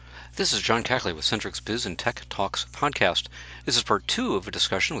This is John Cackley with Centrix Biz and Tech Talks podcast. This is part 2 of a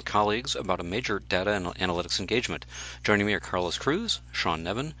discussion with colleagues about a major data and analytics engagement. Joining me are Carlos Cruz, Sean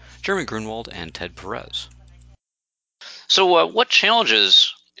Nevin, Jeremy Grunwald, and Ted Perez. So what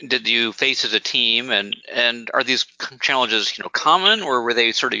challenges did you face as a team, and are these challenges common, or were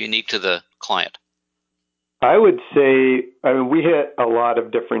they sort of unique to the client? I would say, we hit a lot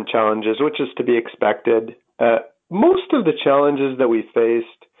of different challenges, which is to be expected. Most of the challenges that we faced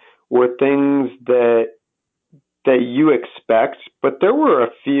were things that you expect, but there were a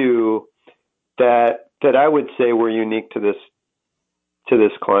few that I would say were unique to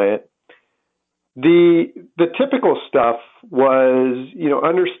this client. The typical stuff was,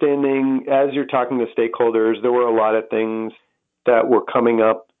 understanding as you're talking to stakeholders, there were a lot of things that were coming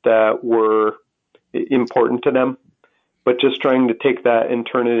up that were important to them, but just trying to take that and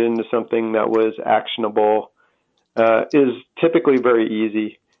turn it into something that was actionable is typically very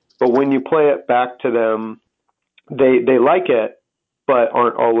easy. But when you play it back to them, they like it, but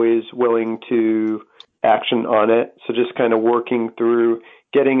aren't always willing to action on it. So just kind of working through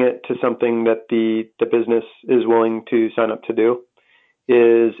getting it to something that the business is willing to sign up to do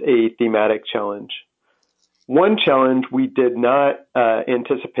is a thematic challenge. One challenge we did not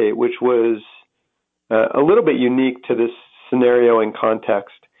anticipate, which was a little bit unique to this scenario and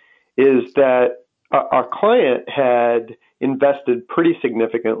context, is that our client had invested pretty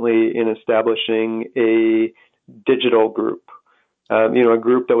significantly in establishing a digital group, a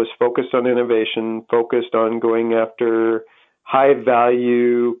group that was focused on innovation, focused on going after high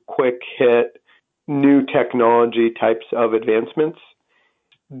value, quick hit, new technology types of advancements.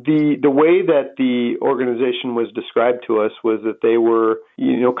 The way that the organization was described to us was that they were,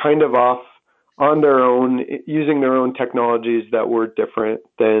 kind of off on their own, using their own technologies that were different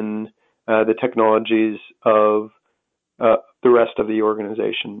than the technologies of the rest of the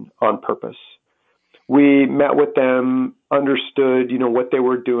organization on purpose. We met with them, understood, what they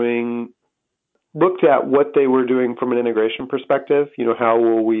were doing, looked at what they were doing from an integration perspective. How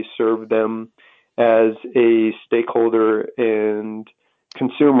will we serve them as a stakeholder and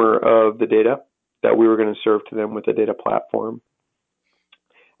consumer of the data that we were going to serve to them with the data platform.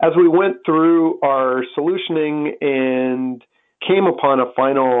 As we went through our solutioning and came upon a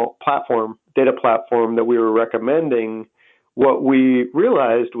final data platform that we were recommending, what we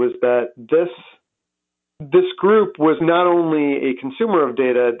realized was that this group was not only a consumer of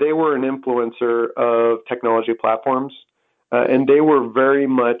data, they were an influencer of technology platforms, and they were very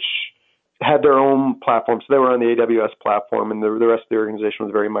much had their own platforms. So they were on the AWS platform, and the rest of the organization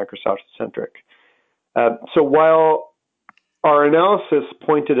was very Microsoft-centric. So while our analysis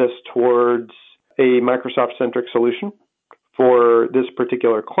pointed us towards a Microsoft-centric solution for this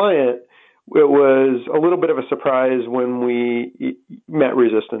particular client, it was a little bit of a surprise when we met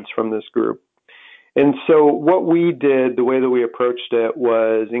resistance from this group. And so what we did, the way that we approached it,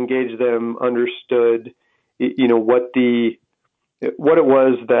 was engage them, understood, what it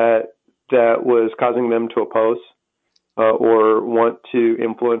was that was causing them to oppose or want to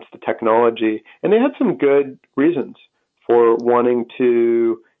influence the technology. And they had some good reasons for wanting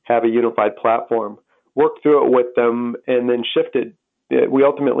to have a unified platform. Worked through it with them and then shifted. We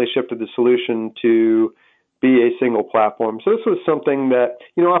ultimately shifted the solution to be a single platform. So this was something that,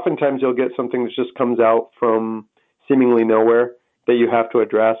 oftentimes you'll get something that just comes out from seemingly nowhere that you have to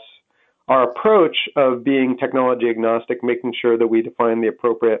address. Our approach of being technology agnostic, making sure that we define the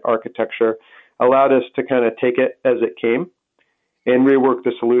appropriate architecture, allowed us to kind of take it as it came and rework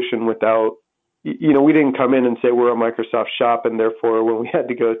the solution without, we didn't come in and say we're a Microsoft shop and therefore when we had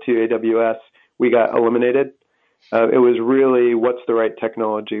to go to AWS, we got eliminated. It was really what's the right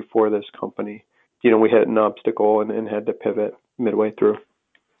technology for this company. We hit an obstacle and had to pivot midway through.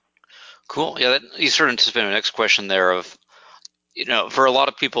 Cool. Yeah, you sort of anticipated my next question there of, for a lot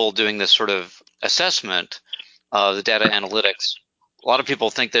of people doing this sort of assessment of the data analytics, a lot of people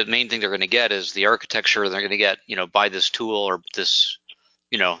think that the main thing they're going to get is the architecture. They're going to get, buy this tool or this,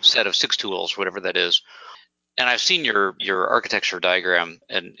 set of 6 tools, whatever that is. And I've seen your architecture diagram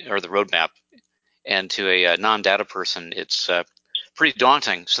or the roadmap, and to a non-data person, it's pretty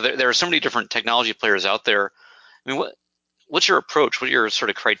daunting. So there are so many different technology players out there. I mean, what's your approach? What are your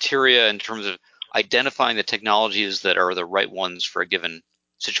sort of criteria in terms of identifying the technologies that are the right ones for a given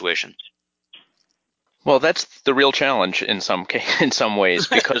situation? Well, that's the real challenge in some ways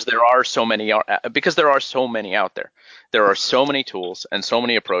because there are so many out there. There are so many tools and so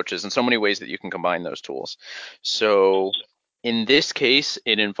many approaches and so many ways that you can combine those tools. So in this case,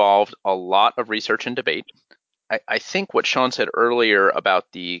 it involved a lot of research and debate. I think what Sean said earlier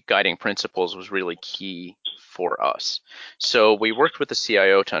about the guiding principles was really key for us. So we worked with the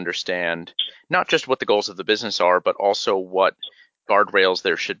CIO to understand not just what the goals of the business are, but also what guardrails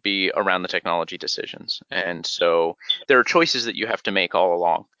there should be around the technology decisions. And so there are choices that you have to make all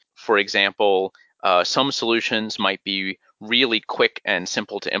along. For example, some solutions might be really quick and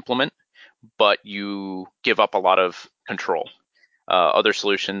simple to implement, but you give up a lot of control. Other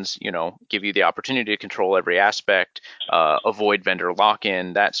solutions, give you the opportunity to control every aspect, avoid vendor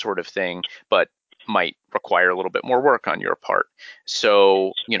lock-in, that sort of thing, but might require a little bit more work on your part.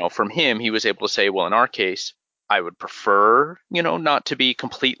 So, from him, he was able to say, well, in our case, I would prefer, not to be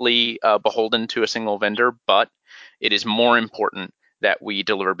completely beholden to a single vendor, but it is more important that we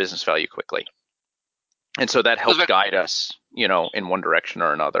deliver business value quickly. And so that helped guide us, in one direction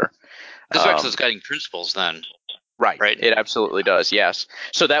or another. Goes back to those guiding principles then. Right. It absolutely does, yes.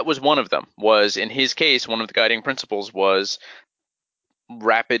 So that was one of them, was in his case, one of the guiding principles was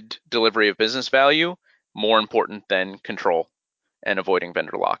rapid delivery of business value, more important than control and avoiding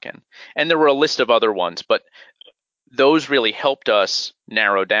vendor lock-in. And there were a list of other ones, but those really helped us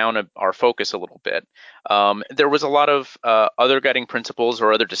narrow down our focus a little bit. There was a lot of other guiding principles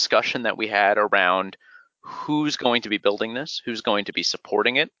or other discussion that we had around who's going to be building this, who's going to be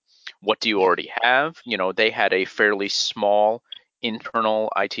supporting it, what do you already have? They had a fairly small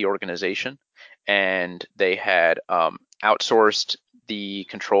internal IT organization, and they had outsourced the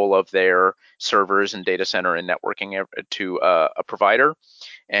control of their servers and data center and networking to a provider.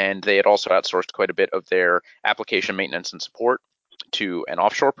 And they had also outsourced quite a bit of their application maintenance and support to an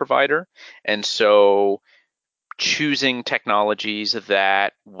offshore provider. And so choosing technologies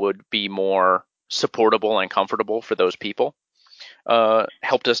that would be more supportable and comfortable for those people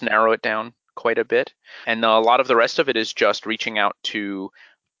helped us narrow it down quite a bit. And a lot of the rest of it is just reaching out to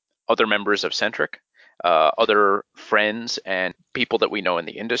other members of Centric, other friends and people that we know in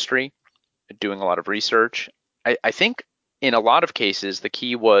the industry, doing a lot of research. I think in a lot of cases, the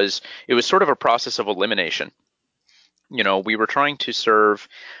key was it was sort of a process of elimination. We were trying to serve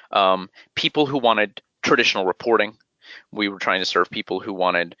people who wanted traditional reporting. We were trying to serve people who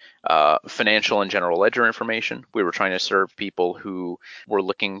wanted financial and general ledger information. We were trying to serve people who were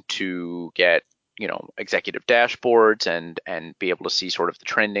looking to get, executive dashboards and be able to see sort of the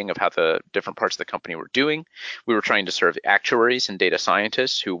trending of how the different parts of the company were doing. We were trying to serve actuaries and data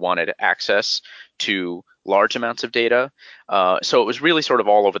scientists who wanted access to large amounts of data. So it was really sort of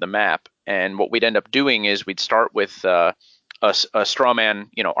all over the map. And what we'd end up doing is we'd start with a straw man,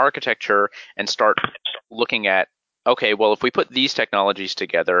 architecture and start looking at, okay, well, if we put these technologies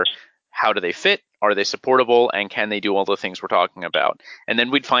together, how do they fit? Are they supportable? And can they do all the things we're talking about? And then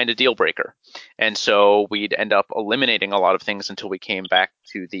we'd find a deal breaker. And so we'd end up eliminating a lot of things until we came down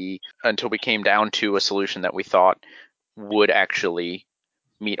to a solution that we thought would actually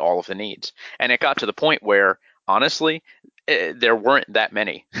meet all of the needs. And it got to the point where, honestly, there weren't that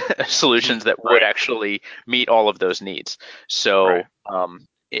many solutions that would actually meet all of those needs. So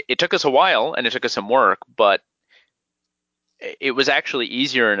it took us a while and it took us some work, but it was actually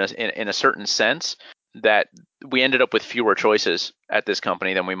easier in a certain sense that we ended up with fewer choices at this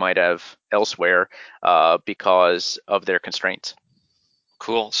company than we might have elsewhere because of their constraints.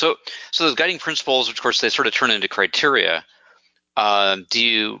 Cool. So those guiding principles, of course, they sort of turn into criteria. Did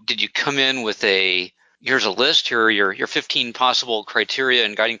you come in with here's a list, here are your 15 possible criteria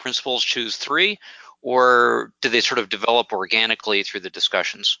and guiding principles, choose 3, or did they sort of develop organically through the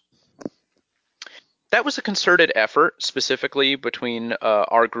discussions? That was a concerted effort, specifically between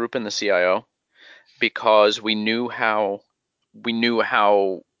our group and the CIO, because we knew how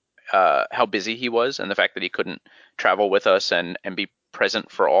busy he was, and the fact that he couldn't travel with us and be present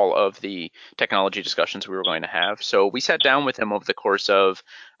for all of the technology discussions we were going to have. So we sat down with him over the course of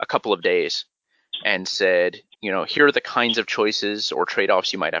a couple of days and said, here are the kinds of choices or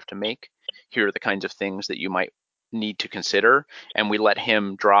trade-offs you might have to make. Here are the kinds of things that you might need to consider. And we let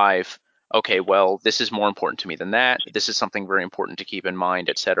him drive, okay, well, this is more important to me than that. This is something very important to keep in mind,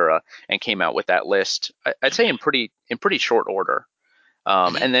 et cetera, and came out with that list, I'd say in pretty short order.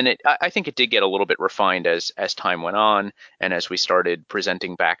 And then I think it did get a little bit refined as time went on, and as we started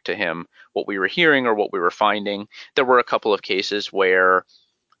presenting back to him what we were hearing or what we were finding. There were a couple of cases where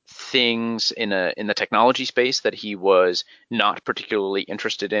things in the technology space that he was not particularly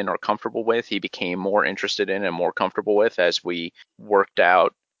interested in or comfortable with, he became more interested in and more comfortable with as we worked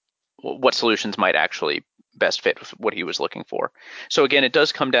out what solutions might actually best fit what he was looking for. So again, it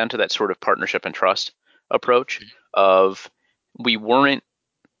does come down to that sort of partnership and trust approach of we weren't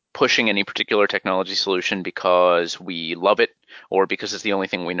pushing any particular technology solution because we love it or because it's the only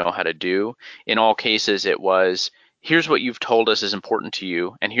thing we know how to do. In all cases, it was, here's what you've told us is important to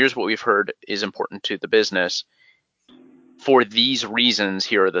you, and here's what we've heard is important to the business. For these reasons,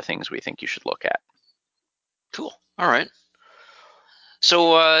 here are the things we think you should look at. Cool. All right.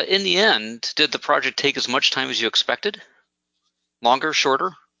 So in the end, did the project take as much time as you expected? Longer,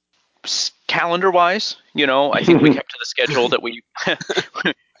 shorter? Calendar-wise, I think we kept to the schedule that we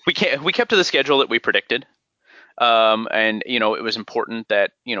we kept to the schedule that we predicted. And it was important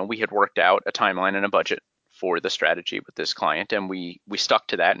that we had worked out a timeline and a budget for the strategy with this client, and we stuck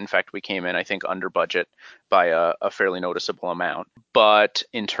to that. In fact, we came in, I think, under budget by a fairly noticeable amount. But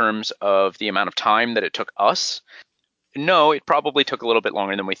in terms of the amount of time that it took us, no, it probably took a little bit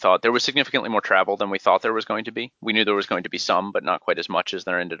longer than we thought. There was significantly more travel than we thought there was going to be. We knew there was going to be some, but not quite as much as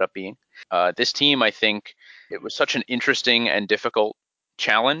there ended up being. This team, I think, it was such an interesting and difficult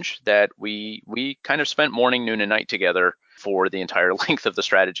challenge that we kind of spent morning, noon, and night together for the entire length of the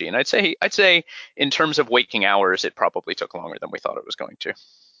strategy. And I'd say in terms of waking hours, it probably took longer than we thought it was going to.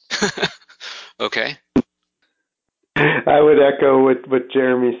 Okay. I would echo what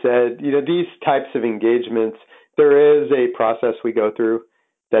Jeremy said. These types of engagements, there is a process we go through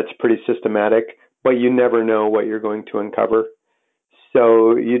that's pretty systematic, but you never know what you're going to uncover.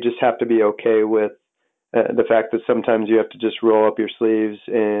 So you just have to be okay with the fact that sometimes you have to just roll up your sleeves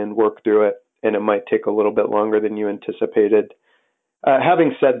and work through it, and it might take a little bit longer than you anticipated.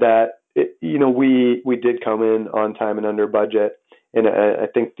 Having said that, we did come in on time and under budget, and I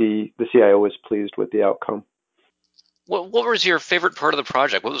think the CIO was pleased with the outcome. What was your favorite part of the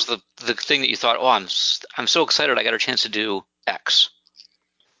project? What was the thing that you thought, I'm so excited I got a chance to do X?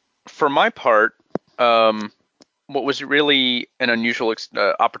 For my part, what was really an unusual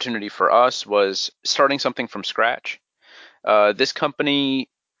opportunity for us was starting something from scratch. This company,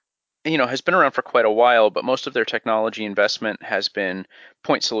 has been around for quite a while, but most of their technology investment has been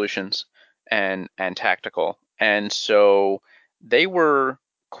point solutions and tactical. And so they were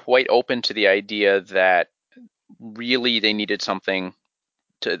quite open to the idea that really they needed something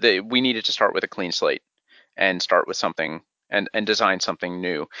we needed to start with a clean slate and start with something and design something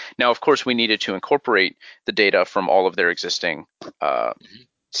new. Now, of course, we needed to incorporate the data from all of their existing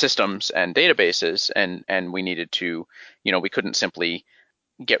systems and databases, and we needed to, we couldn't simply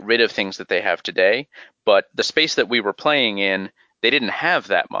get rid of things that they have today. But the space that we were playing in, they didn't have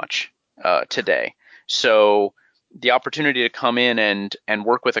that much today. So the opportunity to come in and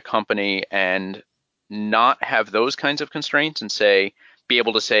work with a company and not have those kinds of constraints and be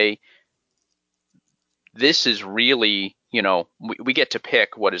able to say, this is really, we get to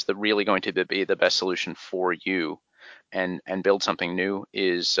pick what is really going to be the best solution for you, and build something new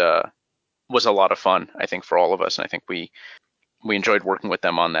was a lot of fun, I think, for all of us. And I think we enjoyed working with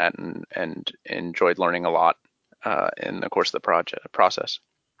them on that and enjoyed learning a lot in the course of the process.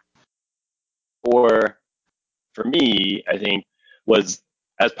 For me, I think, was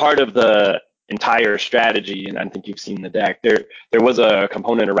as part of the entire strategy, and I think you've seen the deck, there was a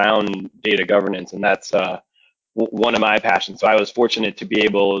component around data governance, and that's one of my passions. So I was fortunate to be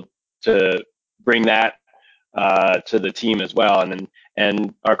able to bring that to the team as well.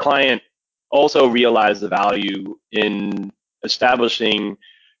 And our client also realized the value in establishing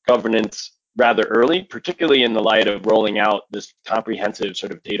governance rather early, particularly in the light of rolling out this comprehensive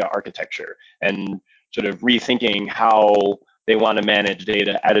sort of data architecture and sort of rethinking how they want to manage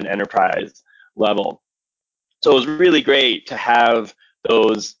data at an enterprise level. So it was really great to have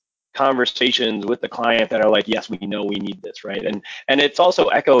those conversations with the client that are like, yes, we know we need this, right? And it's also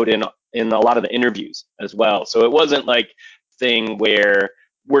echoed in a lot of the interviews as well. So it wasn't like thing where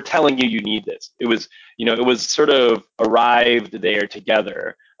we're telling you need this. It was, it was sort of arrived there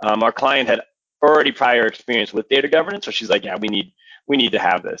together. Our client had already prior experience with data governance, so she's like, yeah, we need to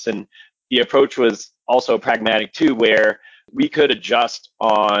have this. And the approach was also pragmatic too, where we could adjust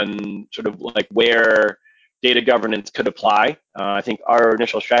on sort of like where data governance could apply. I think our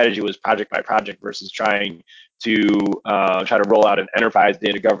initial strategy was project by project versus trying to roll out an enterprise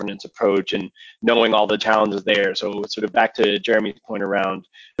data governance approach and knowing all the challenges there. So sort of back to Jeremy's point around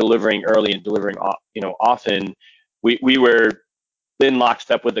delivering early and delivering often, we were in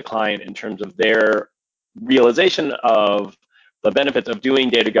lockstep with the client in terms of their realization of the benefits of doing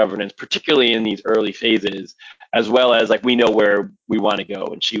data governance, particularly in these early phases, as well as like we know where we want to go.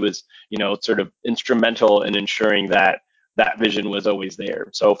 And she was, sort of instrumental in ensuring that that vision was always there.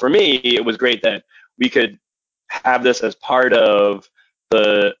 So for me, it was great that we could have this as part of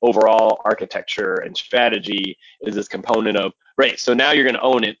the overall architecture and strategy, is this component of, right, so now you're going to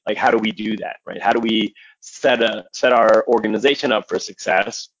own it. Like, how do we do that, right? How do we set our organization up for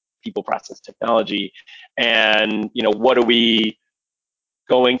success, people, process, technology, and what are we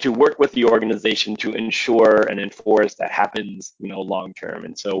going to work with the organization to ensure and enforce that happens, long term.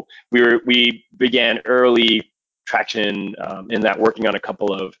 And so we began early traction in that, working on a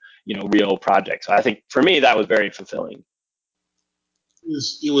couple of real projects. So I think for me that was very fulfilling.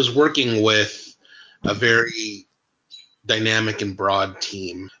 It was working with a very dynamic and broad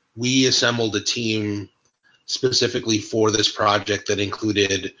team. We assembled a team specifically for this project that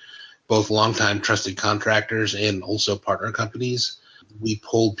included both longtime trusted contractors and also partner companies. We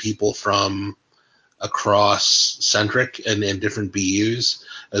pulled people from across Centric and different BUs,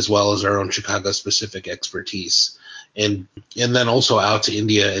 as well as our own Chicago-specific expertise, and then also out to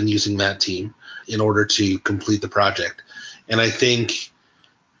India and using that team in order to complete the project. And I think,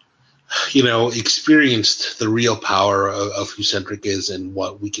 experienced the real power of who Centric is and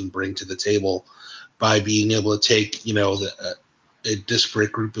what we can bring to the table by being able to take, a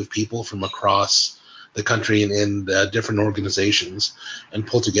disparate group of people from across the country and different organizations and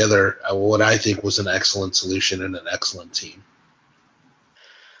pull together what I think was an excellent solution and an excellent team.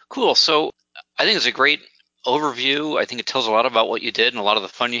 Cool. So I think it's a great overview. I think it tells a lot about what you did and a lot of the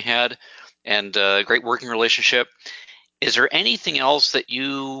fun you had and a great working relationship. Is there anything else that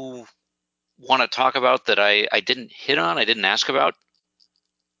you want to talk about that I didn't hit on, I didn't ask about?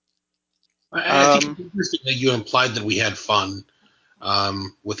 I think it's interesting that you implied that we had fun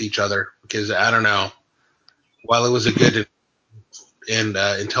with each other, because I don't know, while it was a good and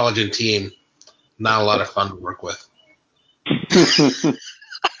intelligent team, not a lot of fun to work with.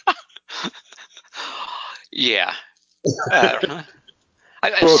 Yeah.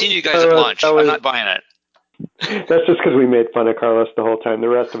 I've seen you guys at lunch. I'm not buying it. That's just because we made fun of Carlos the whole time. The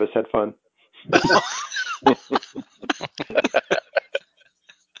rest of us had fun.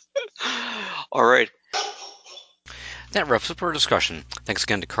 All right. That wraps up our discussion. Thanks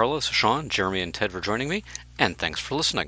again to Carlos, Sean, Jeremy, and Ted for joining me, and thanks for listening.